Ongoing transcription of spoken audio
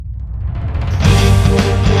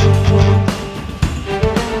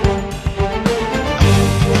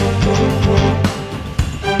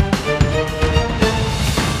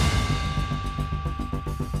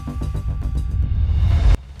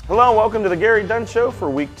on, welcome to the Gary Dunn Show for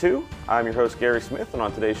week 2. I'm your host, Gary Smith, and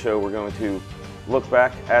on today's show, we're going to look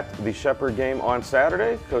back at the Shepherd game on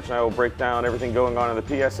Saturday. Coach and I will break down everything going on in the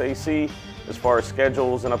PSAC as far as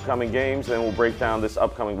schedules and upcoming games. Then we'll break down this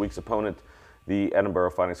upcoming week's opponent, the Edinboro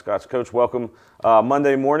Fighting Scots. Coach, welcome.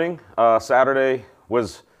 Monday morning, Saturday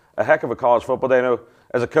was a heck of a college football day. I know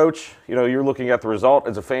as a coach, you're looking at the result.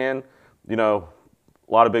 As a fan, a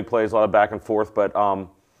lot of big plays, a lot of back and forth, but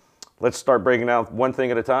let's start breaking down one thing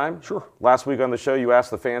at a time. Sure. Last week on the show, you asked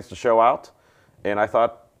the fans to show out, and I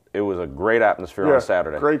thought it was a great atmosphere on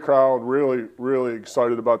Saturday. Great crowd. Really, really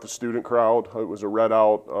excited about the student crowd. It was a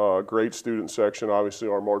read-out, great student section. Obviously,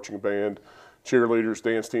 our marching band, cheerleaders,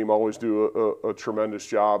 dance team always do a tremendous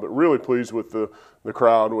job. But really pleased with the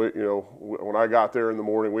crowd. When I got there in the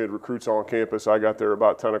morning, we had recruits on campus. I got there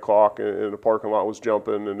about 10 o'clock, and the parking lot was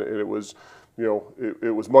jumping, and it was –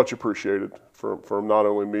 it was much appreciated from not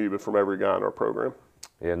only me, but from every guy in our program.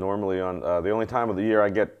 Yeah, normally on the only time of the year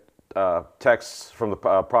I get texts from the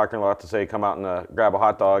parking lot to say come out and grab a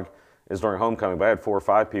hot dog is during homecoming. But I had 4 or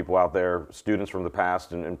 5 people out there, students from the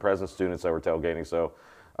past and present students that were tailgating. So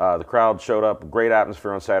the crowd showed up, great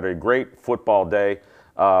atmosphere on Saturday, great football day.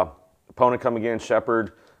 Opponent coming in,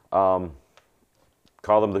 Shepherd, call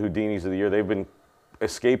them the Houdinis of the year. They've been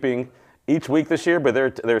escaping each week this year, but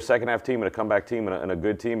they're a second-half team and a comeback team and a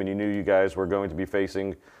good team, and you knew you guys were going to be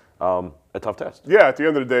facing a tough test. Yeah, at the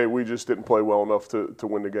end of the day, we just didn't play well enough to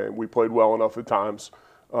win the game. We played well enough at times,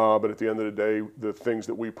 but at the end of the day, the things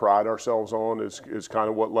that we pride ourselves on is kind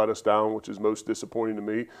of what let us down, which is most disappointing to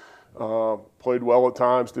me. Played well at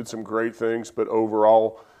times, did some great things, but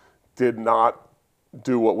overall did not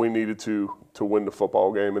do what we needed to win the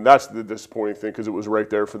football game. And that's the disappointing thing because it was right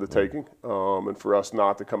there for the taking. And for us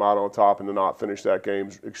not to come out on top and to not finish that game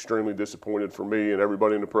is extremely disappointed for me and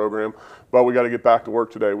everybody in the program. But we got to get back to work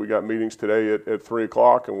today. We got meetings today at 3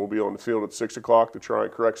 o'clock, and we'll be on the field at 6 o'clock to try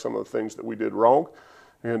and correct some of the things that we did wrong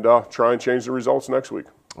and try and change the results next week.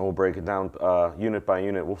 We'll break it down unit by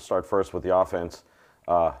unit. We'll start first with the offense.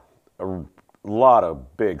 A lot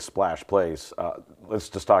of big splash plays. Let's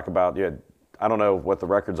just talk about, I don't know what the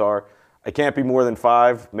records are. It can't be more than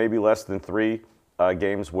 5, maybe less than 3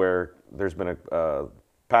 games where there's been a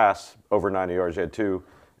pass over 90 yards. You had 2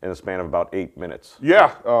 in the span of about 8 minutes.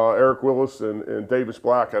 Yeah, Eric Willis and Davis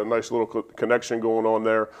Black had a nice little connection going on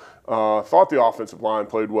there. Thought the offensive line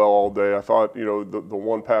played well all day. I thought, the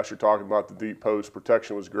one pass you're talking about, the deep post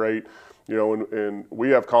protection was great. And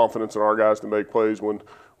we have confidence in our guys to make plays when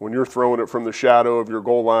you're throwing it from the shadow of your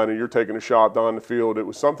goal line and you're taking a shot down the field. It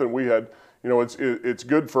was something we had. It's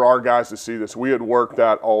good for our guys to see this. We had worked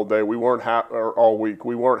that all day. We weren't all week.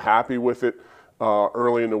 We weren't happy with it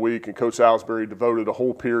early in the week, and Coach Salisbury devoted a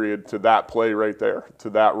whole period to that play right there, to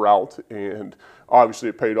that route, and obviously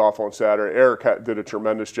it paid off on Saturday. Eric did a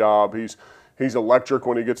tremendous job. He's electric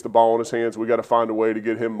when he gets the ball in his hands. We got to find a way to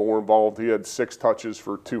get him more involved. He had 6 touches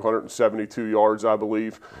for 272 yards, I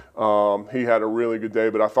believe. He had a really good day,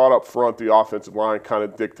 but I thought up front the offensive line kind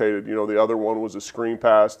of dictated. The other one was a screen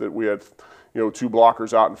pass that we had, 2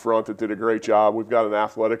 blockers out in front that did a great job. We've got an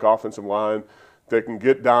athletic offensive line that can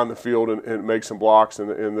get down the field and make some blocks.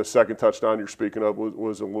 And the second touchdown you're speaking of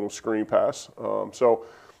was a little screen pass.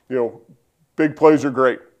 Big plays are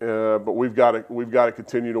great, but we've got to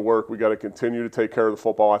continue to work. We've got to continue to take care of the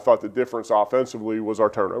football. I thought the difference offensively was our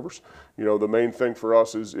turnovers. The main thing for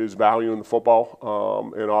us is valuing the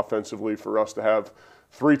football, and offensively for us to have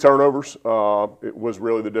 3 turnovers, it was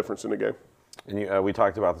really the difference in the game. And we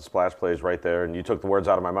talked about the splash plays right there, and you took the words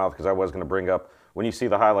out of my mouth because I was going to bring up, when you see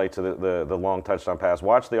the highlights of the long touchdown pass,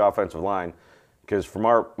 watch the offensive line, because from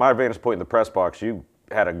my vantage point in the press box, you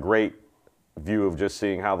had a great view of just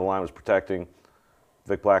seeing how the line was protecting.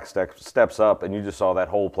 Vic Black steps up, and you just saw that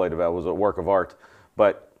whole play develop. It was a work of art.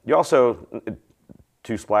 But you also,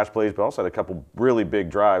 2 splash plays, but also had a couple really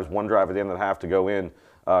big drives. One drive at the end of the half to go in,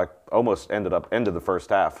 almost ended the first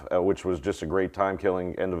half, which was just a great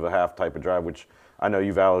time-killing, end-of-the-half type of drive, which I know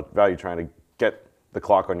you value trying to get the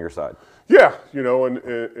clock on your side. Yeah,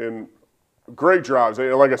 and great drives.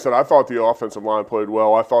 Like I said, I thought the offensive line played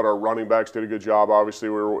well. I thought our running backs did a good job. Obviously,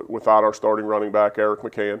 we were without our starting running back, Eric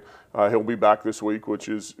McCann. He'll be back this week, which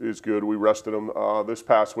is good. We rested him this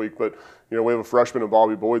past week. But, we have a freshman in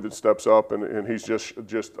Bobby Boyd that steps up, and he's just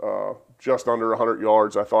under 100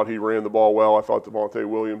 yards. I thought he ran the ball well. I thought Devontae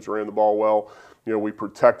Williams ran the ball well. We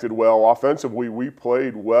protected well. Offensively, we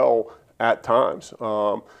played well at times.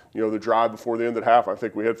 The drive before the end of the half, I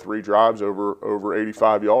think we had 3 drives over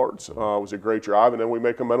 85 yards. It was a great drive, and then we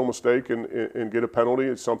make a mental mistake and get a penalty.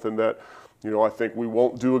 It's something that, I think we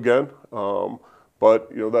won't do again. But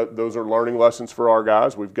you know those are learning lessons for our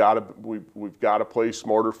guys. We've got to play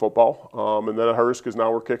smarter football, and then it hurts because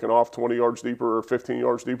now we're kicking off 20 yards deeper or 15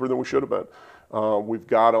 yards deeper than we should have been. We've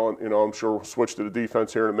got on, you know, I'm sure we'll switch to the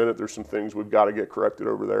defense here in a minute. There's some things we've got to get corrected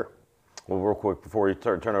over there. Well, real quick before you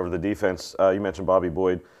turn over to the defense, you mentioned Bobby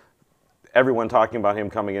Boyd. Everyone talking about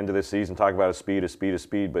him coming into this season, talking about his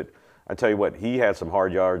speed, but I tell you what, he had some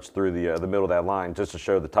hard yards through the middle of that line just to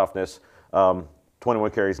show the toughness.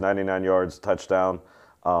 21 carries, 99 yards, touchdown.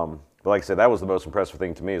 But like I said, that was the most impressive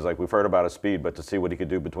thing to me. Is like we've heard about his speed, but to see what he could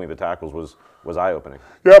do between the tackles was eye-opening.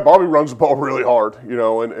 Yeah, Bobby runs the ball really hard, you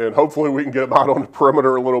know, and hopefully we can get him out on the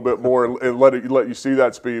perimeter a little bit more and let you see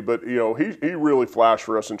that speed. But you know, he really flashed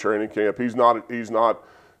for us in training camp. He's not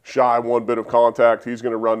shy one bit of contact. He's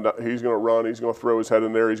going to run. He's going to throw his head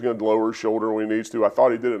in there. He's going to lower his shoulder when he needs to. I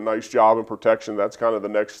thought he did a nice job in protection. That's kind of the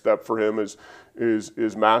next step for him is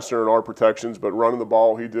mastering our protections. But running the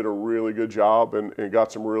ball, he did a really good job and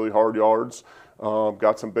got some really hard yards.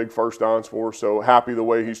 Got some big first downs for us. So happy the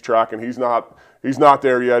way he's tracking. He's not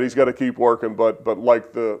there yet. He's got to keep working. But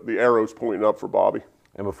like the arrows pointing up for Bobby.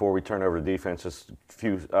 And before we turn over to defense, just a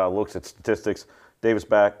few looks at statistics. Davis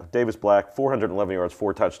Black, 411 yards,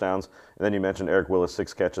 4 touchdowns. And then you mentioned Eric Willis,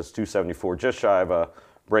 6 catches, 274, just shy of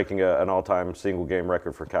breaking an all-time single-game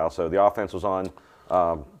record for Cal. So the offense was on.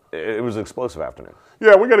 It was an explosive afternoon.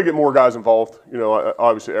 Yeah, we got to get more guys involved. You know,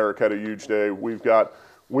 obviously Eric had a huge day. We've got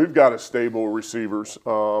a stable receivers,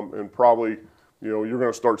 and probably, you know, you're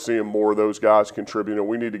going to start seeing more of those guys contributing.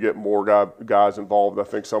 We need to get more guys involved. I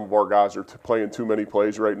think some of our guys are playing too many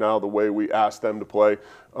plays right now the way we asked them to play.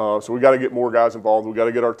 So we got to get more guys involved. We got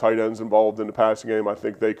to get our tight ends involved in the passing game. I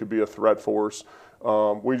think they could be a threat for us.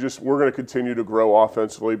 We're going to continue to grow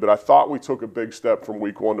offensively, but I thought we took a big step from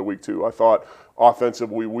week 1 to week 2. I thought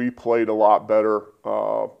offensively we played a lot better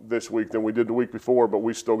this week than we did the week before, but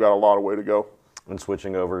we still got a lot of way to go. And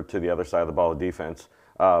switching over to the other side of the ball, of defense.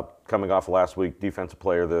 Coming off last week, defensive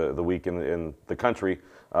player of the week in the country,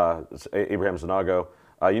 Abraham Zanago.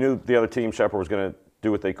 You knew the other team, Shepherd, was going to do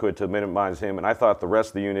what they could to minimize him, and I thought the rest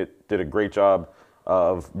of the unit did a great job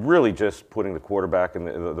of really just putting the quarterback and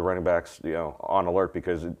the running backs, you know, on alert,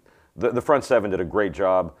 because the front seven did a great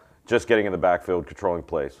job just getting in the backfield, controlling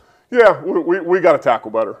plays. Yeah, we got to tackle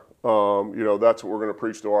better. You know, that's what we're going to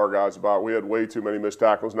preach to our guys about. We had way too many missed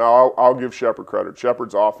tackles. Now, I'll give Shepherd credit.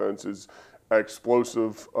 Shepherd's offense is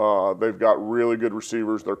explosive. They've got really good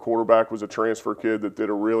receivers. Their quarterback was a transfer kid that did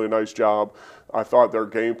a really nice job. I thought their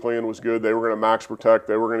game plan was good. They were going to max protect.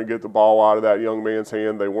 They were going to get the ball out of that young man's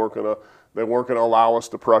hand. They weren't going to allow us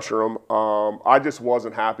to pressure him. I just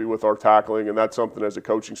wasn't happy with our tackling, and that's something as a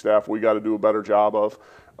coaching staff we got to do a better job of.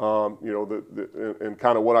 You know, and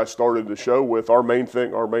kind of what I started the show with, our main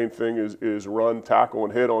thing is run, tackle,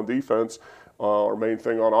 and hit on defense. Our main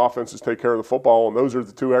thing on offense is take care of the football, and those are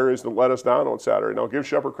the 2 areas that let us down on Saturday. Now, give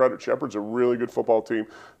Shepherd credit. Shepherd's a really good football team.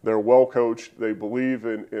 They're well coached. They believe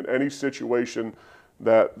in any situation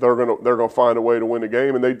that they're gonna find a way to win the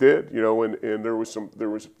game, and they did. You know, and there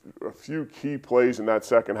was a few key plays in that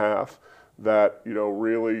second half that, you know,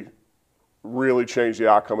 really changed the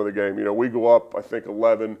outcome of the game. You know, we go up, I think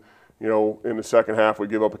 11. You know, in the second half, we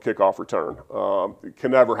give up a kickoff return. It can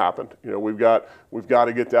never happen. You know, we've got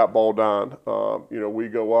to get that ball down. You know, we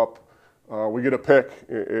go up, we get a pick,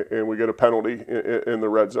 and we get a penalty in the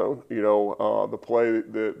red zone. You know, the play,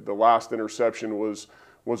 the last interception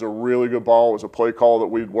was a really good ball. It was a play call that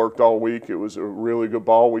we'd worked all week. It was a really good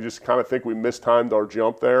ball. We just kind of think we mistimed our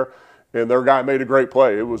jump there, and their guy made a great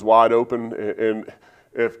play. It was wide open, and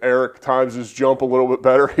if Eric times his jump a little bit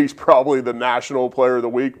better, he's probably the national player of the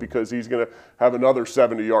week because he's going to have another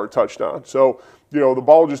 70-yard touchdown. So, you know, the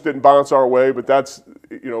ball just didn't bounce our way, but that's,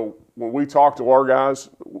 you know, when we talk to our guys,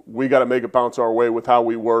 we got to make it bounce our way with how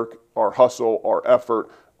we work, our hustle, our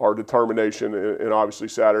effort, our determination, and obviously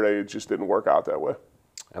Saturday it just didn't work out that way.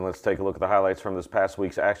 And let's take a look at the highlights from this past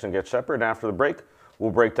week's action against Shepherd. And after the break,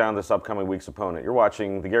 we'll break down this upcoming week's opponent. You're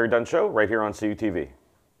watching The Gary Dunn Show right here on CUTV.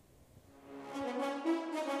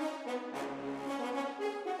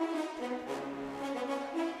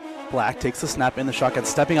 Black takes the snap in the shotgun,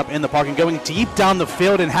 stepping up in the pocket, going deep down the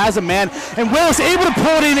field, and has a man. And Willis able to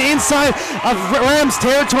pull it in inside of Rams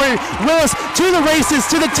territory. Willis to the races,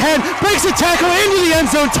 to the 10, breaks a tackle into the end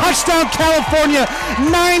zone. Touchdown, California.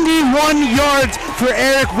 91 yards for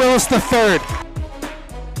Eric Willis III.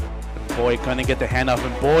 Boyd gonna get the handoff,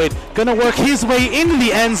 and Boyd gonna work his way into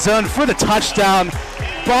the end zone for the touchdown.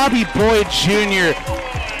 Bobby Boyd Jr.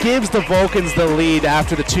 gives the Vulcans the lead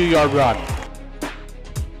after the 2-yard run.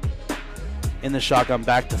 in the shotgun,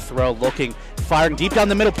 back to throw, looking, firing deep down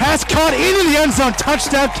the middle, pass caught into the end zone,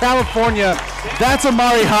 touchdown California. That's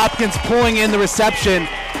Amari Hopkins pulling in the reception.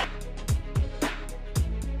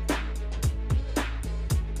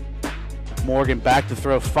 Morgan back to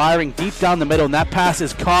throw, firing deep down the middle, and that pass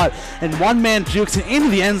is caught, and one man jukes it into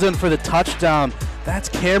the end zone for the touchdown. That's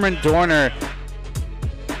Cameron Dorner.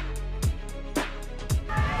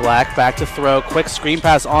 Black back to throw, quick screen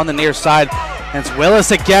pass on the near side, and it's Willis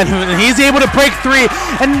again, he's able to break three,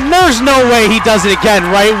 and there's no way he does it again,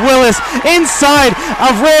 right? Willis inside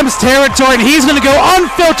of Rams territory, and he's going to go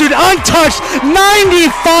unfiltered, untouched,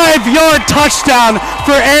 95-yard touchdown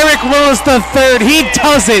for Eric Willis III. He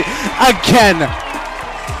does it again.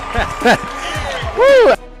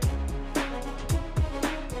 Woo.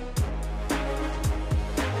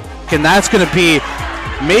 And that's going to be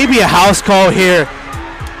maybe a house call here,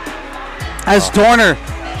 as Dorner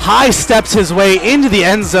high steps his way into the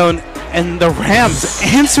end zone, and the Rams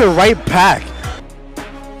answer right back.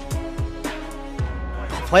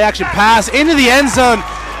 Play action pass into the end zone,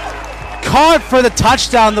 caught for the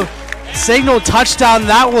touchdown, the signal touchdown.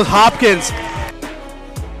 That was Hopkins.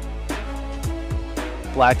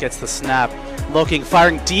 Black gets the snap, looking,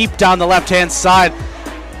 firing deep down the left-hand side,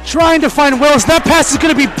 trying to find Willis. That pass is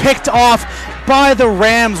going to be picked off by the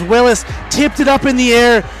Rams. Willis tipped it up in the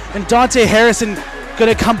air, and Dante Harrison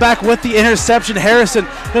going to come back with the interception. Harrison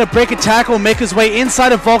going to break a tackle, make his way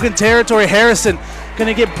inside of Vulcan territory. Harrison going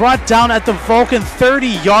to get brought down at the Vulcan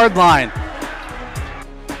 30-yard line.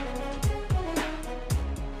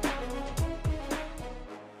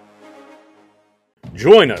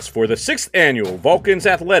 Join us for the 6th annual Vulcans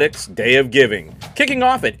Athletics Day of Giving, kicking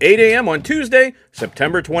off at 8 a.m. on Tuesday,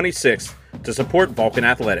 September 26th, to support Vulcan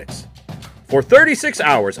Athletics. For 36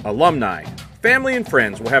 hours, alumni, family, and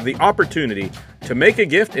friends will have the opportunity to make a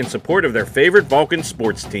gift in support of their favorite Vulcan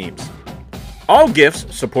sports teams. All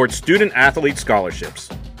gifts support student-athlete scholarships.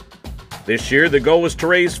 This year, the goal is to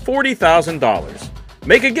raise $40,000.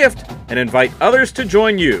 Make a gift and invite others to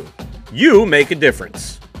join you. You make a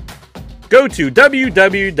difference. Go to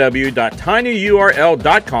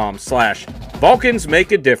www.tinyurl.com/Vulcans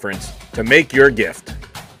Make a Difference to make your gift.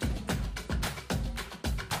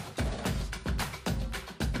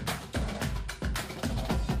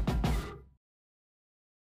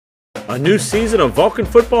 A new season of Vulcan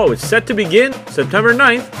football is set to begin September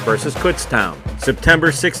 9th versus Kutztown,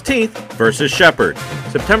 September 16th versus Shepherd,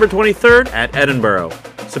 September 23rd at Edinboro,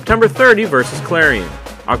 September 30 versus Clarion,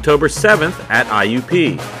 October 7th at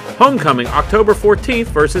IUP, Homecoming October 14th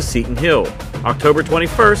versus Seton Hill, October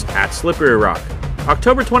 21st at Slippery Rock,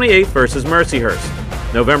 October 28th versus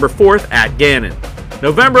Mercyhurst, November 4th at Gannon,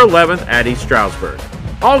 November 11th at East Stroudsburg.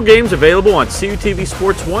 All games available on CUTV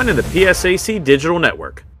Sports 1 and the PSAC Digital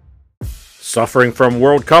Network. Suffering from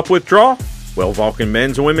World Cup withdrawal? Well, Vulcan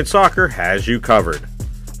men's and women's soccer has you covered.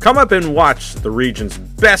 Come up and watch the region's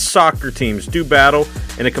best soccer teams do battle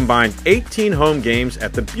in a combined 18 home games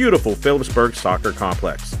at the beautiful Phillipsburg Soccer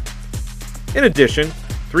Complex. In addition,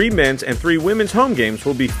 3 men's and 3 women's home games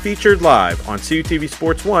will be featured live on CUTV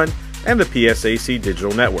Sports 1 and the PSAC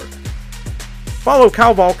Digital Network. Follow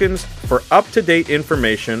Cal Vulcans for up-to-date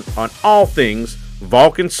information on all things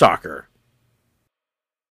Vulcan soccer.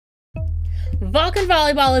 Vulcan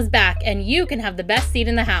Volleyball is back, and you can have the best seat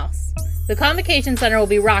in the house. The Convocation Center will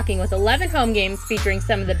be rocking with 11 home games featuring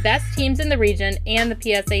some of the best teams in the region and the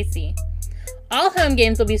PSAC. All home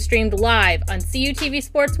games will be streamed live on CUTV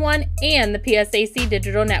Sports 1 and the PSAC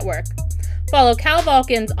Digital Network. Follow Cal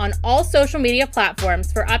Vulcans on all social media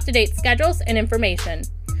platforms for up-to-date schedules and information.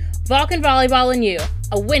 Vulcan Volleyball and you,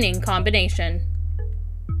 a winning combination.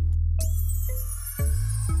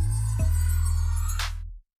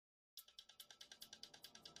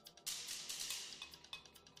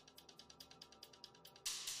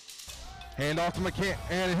 Hand off to McCann,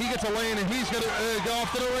 and he gets a lane, and he's going to go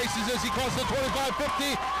off to the races as he crosses the 25,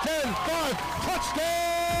 50, 10, 5,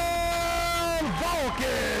 touchdown,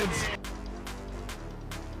 Vulcans!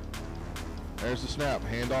 There's the snap,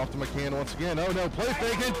 hand off to McCann once again. Oh no, play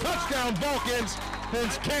fake, and touchdown, Vulcans!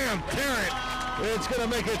 It's Cam Tarrant. It's going to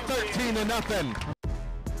make it 13-0.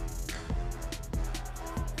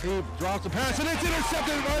 He drops the pass, and it's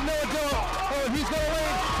intercepted by Noah Dillon. Oh, he's going to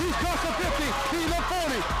land. He's crossed the 50. He's up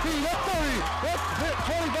 40. He's up 30. Up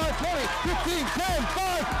 25, 20, 15, 10,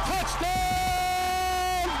 5.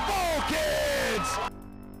 Touchdown, Vulcans!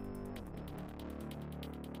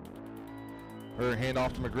 Her hand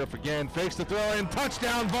off to McGriff again. Fakes the throw, and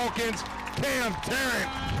touchdown, Vulcans. Cam Tarrant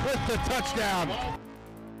with the touchdown.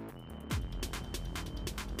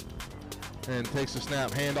 And takes the snap,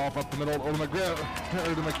 hand off up the middle over to McGriff,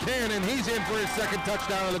 or to McCann, and he's in for his second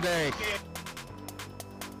touchdown of the day.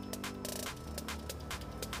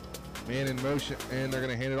 Man in motion, and they're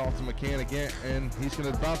going to hand it off to McCann again, and he's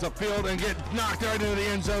going to bounce upfield and get knocked right into the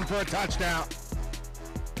end zone for a touchdown.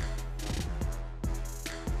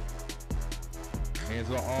 Hands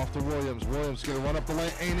it off to Williams. Williams going to run up the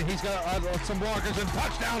lane, and he's got some blockers, and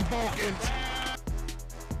touchdown Vulcans.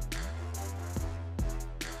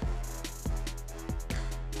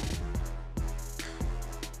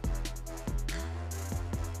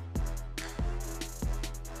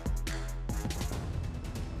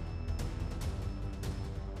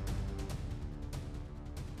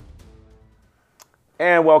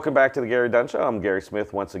 And welcome back to the Gary Dunn Show. I'm Gary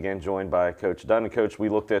Smith, once again joined by Coach Dunn. And Coach, we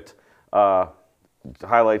looked at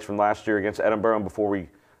highlights from last year against Edinboro. And before we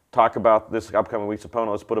talk about this upcoming week's opponent,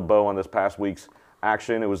 let's put a bow on this past week's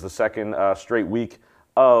action. It was the second straight week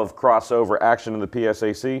of crossover action in the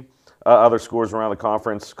PSAC. Other scores around the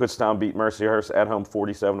conference: Kutztown beat Mercyhurst at home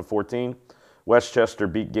 47-14. Westchester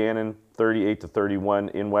beat Gannon 38-31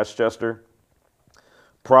 in Westchester.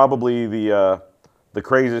 Probably the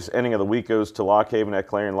craziest ending of the week goes to Lock Haven at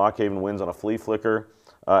Clarion. Lock Haven wins on a flea flicker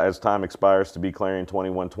as time expires to beat Clarion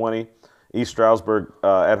 21-20. East Stroudsburg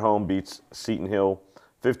at home beats Seton Hill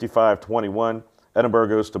 55-21. Edinburgh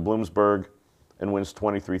goes to Bloomsburg and wins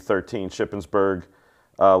 23-13. Shippensburg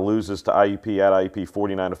loses to IUP at IUP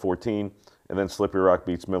 49-14. And then Slippery Rock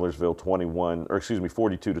beats Millersville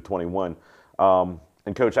 42-21.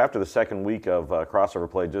 And Coach, after the second week of crossover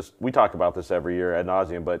play, we talk about this every year ad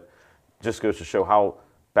nauseum, but just goes to show how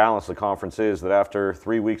balanced the conference is, that after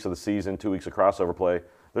 3 weeks of the season, 2 weeks of crossover play,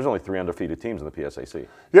 there's only 3 undefeated teams in the PSAC.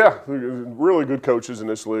 Yeah, really good coaches in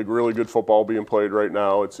this league, really good football being played right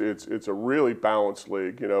now. It's a really balanced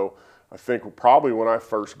league. You know, I think probably when I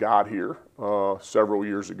first got here several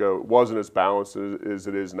years ago, it wasn't as balanced as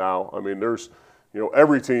it is now. I mean, there's, you know,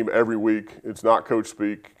 every team every week, it's not coach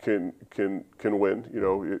speak, can win. You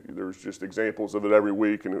know, there's just examples of it every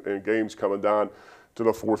week, and games coming down to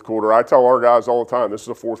the fourth quarter. I tell our guys all the time, this is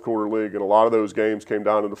a fourth quarter league, and a lot of those games came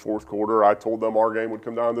down to the fourth quarter. I told them our game would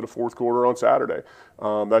come down to the fourth quarter on Saturday.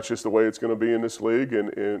 That's just the way it's going to be in this league,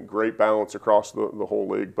 and great balance across the whole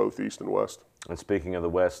league, both East and West. And speaking of the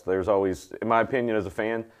West, there's always, in my opinion as a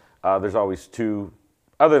fan, there's always two,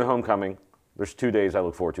 other than homecoming, there's 2 days I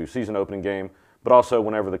look forward to: season opening game, but also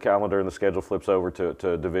whenever the calendar and the schedule flips over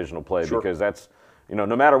to divisional play. Sure. Because that's, you know,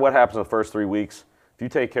 no matter what happens in the first 3 weeks, if you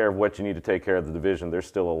take care of what you need to take care of the division, there's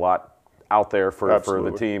still a lot out there for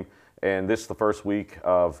the team. And this is the first week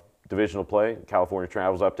of divisional play. California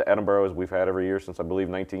travels up to Edinboro, as we've had every year since, I believe,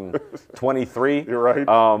 1923. You're right.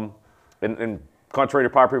 And contrary to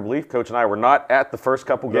popular belief, Coach and I were not at the first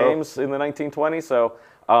couple games in the 1920s. So,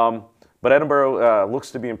 but Edinboro looks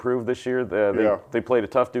to be improved this year. They played a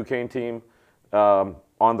tough Duquesne team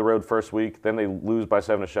on the road first week. Then they lose by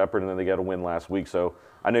 7 to Shepherd, and then they got a win last week. So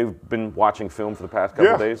I know you've been watching film for the past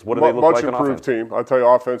couple of days. What do they look like on offense? Much improved team. I tell you,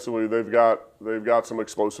 offensively, they've got some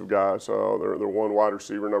explosive guys. Their one wide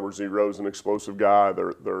receiver, number 0, is an explosive guy.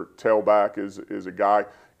 Their tailback is a guy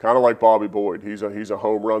kind of like Bobby Boyd. He's a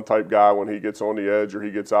home run type guy when he gets on the edge or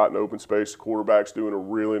he gets out in open space. The quarterback's doing a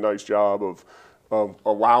really nice job of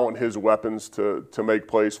allowing his weapons to make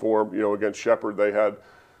plays for him. You know, against Shepherd, they had,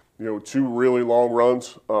 you know, 2 really long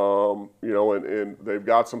runs, you know, and they've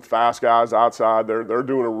got some fast guys outside. They're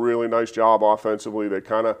doing a really nice job offensively. They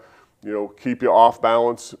kind of, you know, keep you off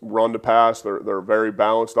balance, run to pass. They're a very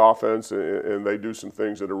balanced offense, and they do some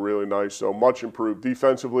things that are really nice. So much improved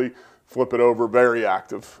defensively. Flip it over, very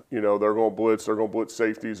active. You know, they're going to blitz. They're going to blitz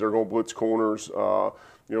safeties. They're going to blitz corners.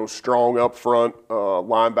 You know, strong up front.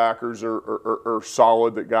 Linebackers are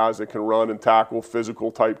solid, that guys that can run and tackle,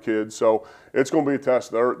 physical type kids. So it's going to be a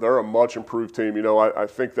test. They're a much improved team. You know, I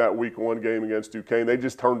think that week 1 game against Duquesne, they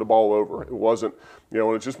just turned the ball over. It wasn't, you know,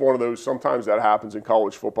 and it's just one of those, sometimes that happens in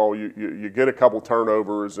college football. You get a couple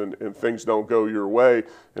turnovers and things don't go your way,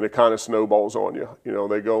 and it kind of snowballs on you. You know,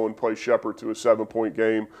 they go and play Shepherd to a 7-point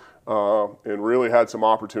game. And really had some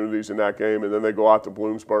opportunities in that game. And then they go out to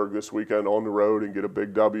Bloomsburg this weekend on the road and get a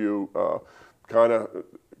big W, kind of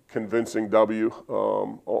convincing W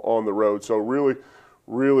on the road. So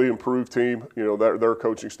really improved team. You know, their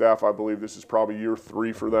coaching staff, I believe this is probably year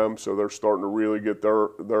 3 for them. So they're starting to really get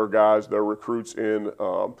their guys, their recruits in,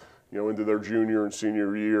 you know, into their junior and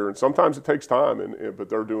senior year. And sometimes it takes time, but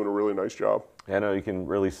they're doing a really nice job. Yeah, I know you can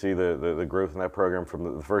really see the growth in that program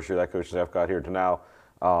from the first year that coaching staff got here to now.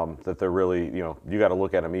 That they're really, you know, you got to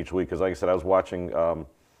look at them each week. Because like I said, I was watched a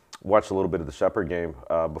little bit of the Shepherd game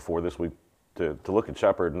before this week to look at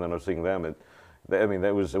Shepherd, and then I was seeing them. I mean,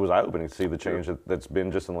 it was eye-opening to see the change that's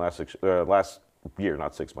been just in the last year,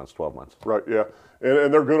 not 6 months, 12 months. Right, yeah,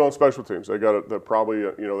 and they're good on special teams. They got they're probably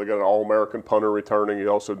they got an All-American punter returning. He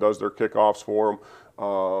also does their kickoffs for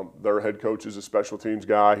them. Their head coach is a special teams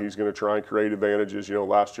guy. He's going to try and create advantages.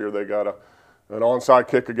 Last year they got an onside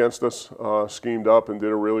kick against us, schemed up and did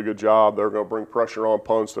a really good job. They're going to bring pressure on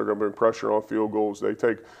punts. They're going to bring pressure on field goals. They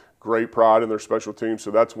take great pride in their special teams,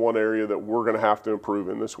 so that's one area that we're going to have to improve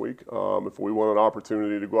in this week. If we want an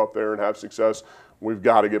opportunity to go up there and have success, we've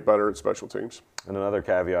got to get better at special teams. And another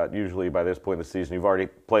caveat, usually by this point in the season, you've already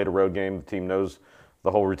played a road game. The team knows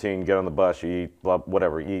the whole routine. Get on the bus, you eat,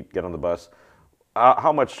 whatever, eat, get on the bus.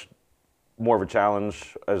 How much more of a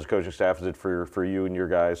challenge as a coaching staff is it for you and your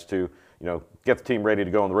guys to get the team ready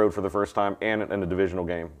to go on the road for the first time and in a divisional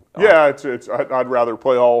game? Yeah, I'd rather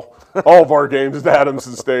play all of our games at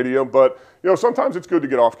Adamson Stadium, but sometimes it's good to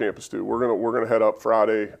get off campus too. We're gonna head up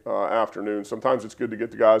Friday afternoon. Sometimes it's good to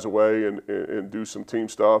get the guys away and do some team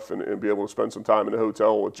stuff and be able to spend some time in the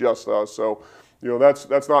hotel with just us. So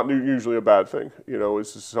that's not usually a bad thing.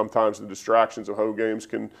 It's just sometimes the distractions of home games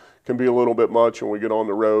can be a little bit much. When we get on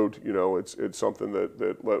the road, it's something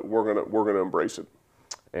that we're gonna embrace it.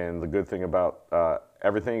 And the good thing about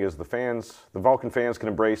everything is the Vulcan fans can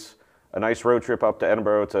embrace a nice road trip up to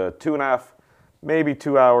Edinboro. It's a 2.5, maybe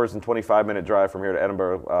 2 hours and 25-minute drive from here to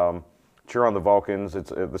Edinboro. Cheer on the Vulcans.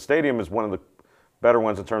 The stadium is one of the better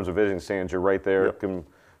ones in terms of visiting stands. You're right there. Yep. You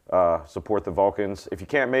can support the Vulcans. If you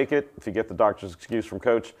can't make it, if you get the doctor's excuse from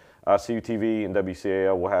Coach, CUTV and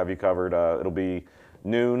WCAL will have you covered. It'll be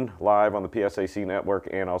noon live on the PSAC network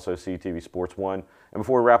and also CTV Sports 1. And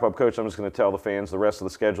before we wrap up, Coach, I'm just going to tell the fans the rest of the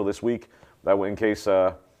schedule this week. That way, in case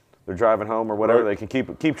they're driving home or whatever, right, they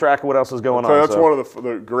can keep track of what else is going on. That's one of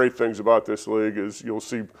the great things about this league is you'll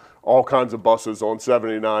see all kinds of buses on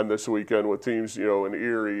 79 this weekend with teams, in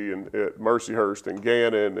Erie and at Mercyhurst and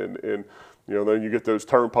Gannon and then you get those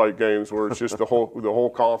turnpike games where it's just the whole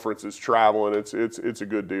conference is traveling. It's a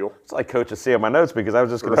good deal. It's like Coach is seeing my notes because I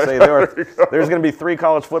was just going to say there's going to be 3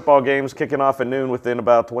 college football games kicking off at noon within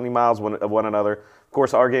about 20 miles of one another. Of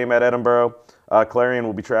course, our game at Edinboro, Clarion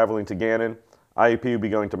will be traveling to Gannon. IUP will be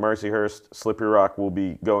going to Mercyhurst. Slippery Rock will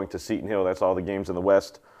be going to Seton Hill. That's all the games in the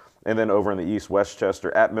west. And then over in the east,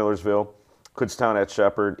 Westchester at Millersville, Kutztown at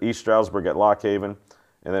Shepherd, East Stroudsburg at Lock Haven,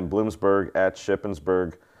 and then Bloomsburg at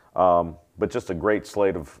Shippensburg. But just a great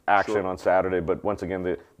slate of action on Saturday. But once again,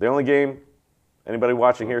 the only game anybody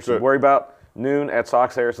watching here should worry about, noon at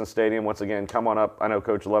Sox Harrison Stadium. Once again, come on up. I know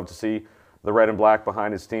Coach would love to see the red and black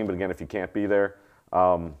behind his team. But again, if you can't be there,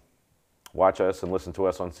 watch us and listen to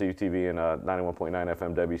us on CUTV and 91.9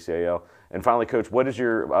 FM WCAL. And finally, Coach, what is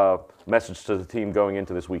your message to the team going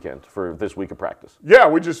into this weekend for this week of practice? Yeah,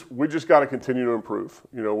 we just got to continue to improve.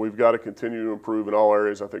 We've got to continue to improve in all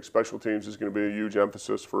areas. I think special teams is going to be a huge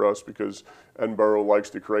emphasis for us because Edinboro likes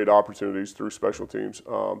to create opportunities through special teams.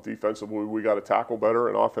 Defensively, we got to tackle better,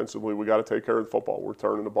 and offensively, we got to take care of the football. We're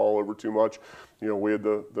turning the ball over too much. We had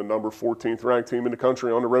the number 14th ranked team in the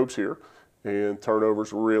country on the ropes here. And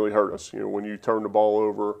turnovers really hurt us. When you turn the ball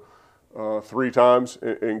over 3 times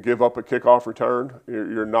and give up a kickoff return,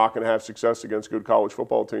 you're not going to have success against good college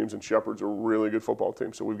football teams, and Shepherd's a really good football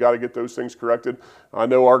team. So we've got to get those things corrected. I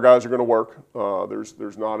know our guys are going to work.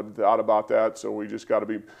 There's not a doubt about that. So we just got to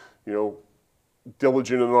be,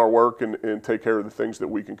 diligent in our work and take care of the things that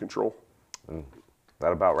we can control. And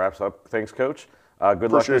that about wraps up. Thanks, Coach.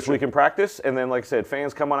 Good luck this week in practice. And then, like I said,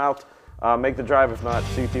 fans, come on out. Make the drive. If not,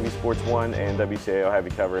 CTV Sports 1 and WCA will have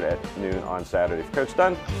you covered at noon on Saturday. For Coach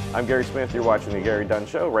Dunn, I'm Gary Smith. You're watching The Gary Dunn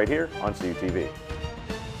Show right here on CTV.